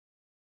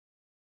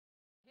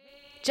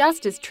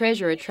Just as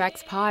treasure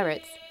attracts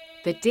pirates,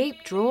 the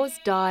deep draws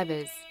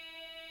divers.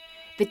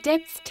 The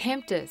depths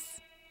tempt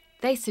us.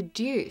 They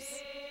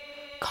seduce.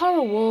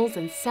 Coral walls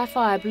and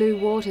sapphire blue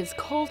waters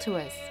call to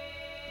us.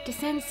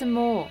 Descend some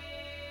more.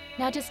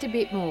 Now just a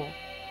bit more.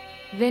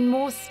 Then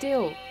more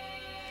still.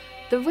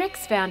 The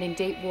wrecks found in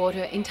deep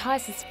water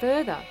entice us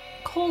further,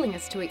 calling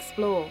us to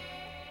explore.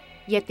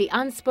 Yet the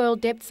unspoiled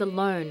depths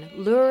alone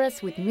lure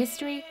us with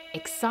mystery,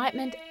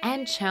 excitement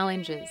and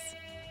challenges.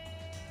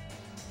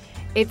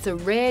 It's a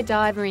rare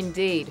diver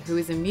indeed who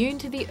is immune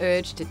to the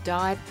urge to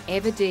dive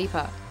ever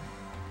deeper.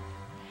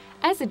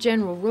 As a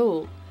general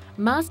rule,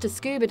 master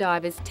scuba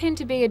divers tend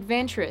to be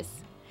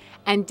adventurous,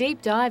 and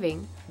deep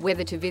diving,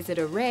 whether to visit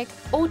a wreck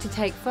or to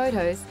take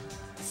photos,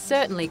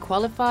 certainly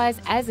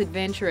qualifies as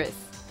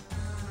adventurous.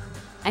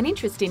 An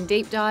interest in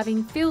deep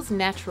diving feels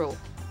natural.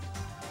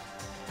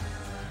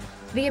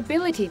 The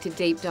ability to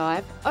deep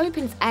dive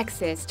opens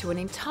access to an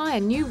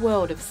entire new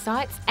world of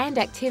sights and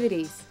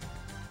activities,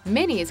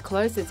 many as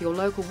close as your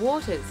local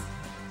waters.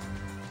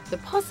 The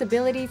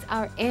possibilities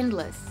are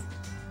endless.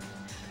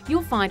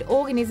 You'll find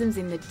organisms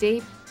in the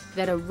deep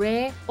that are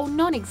rare or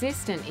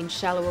non-existent in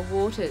shallower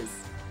waters.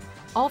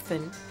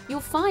 Often,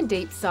 you'll find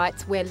deep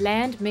sites where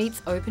land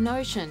meets open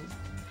ocean,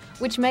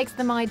 which makes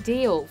them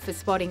ideal for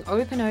spotting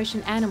open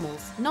ocean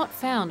animals not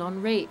found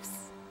on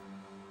reefs.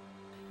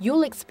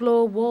 You'll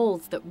explore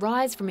walls that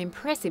rise from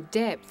impressive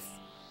depths.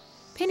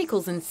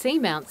 Pinnacles and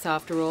seamounts,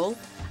 after all,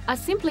 are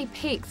simply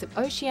peaks of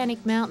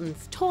oceanic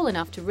mountains tall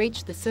enough to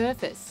reach the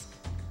surface.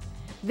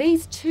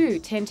 These too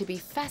tend to be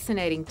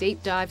fascinating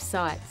deep dive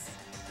sites.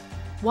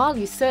 While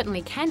you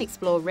certainly can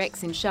explore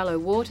wrecks in shallow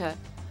water,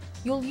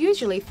 you'll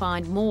usually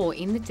find more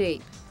in the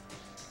deep.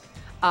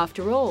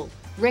 After all,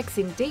 wrecks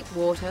in deep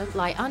water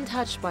lie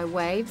untouched by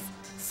waves,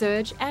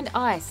 surge and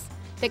ice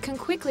that can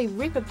quickly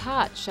rip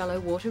apart shallow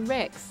water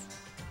wrecks.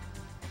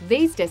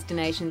 These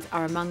destinations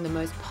are among the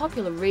most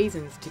popular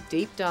reasons to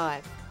deep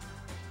dive.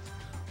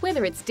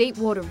 Whether it's deep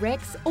water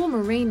wrecks or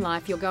marine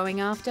life you're going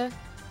after,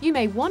 you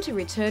may want to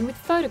return with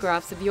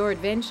photographs of your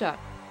adventure.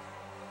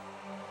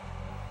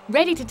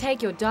 Ready to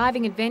take your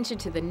diving adventure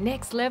to the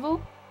next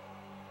level?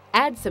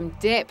 Add some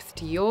depth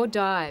to your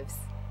dives.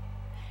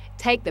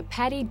 Take the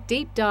PADI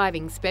Deep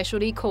Diving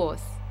Specialty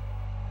course.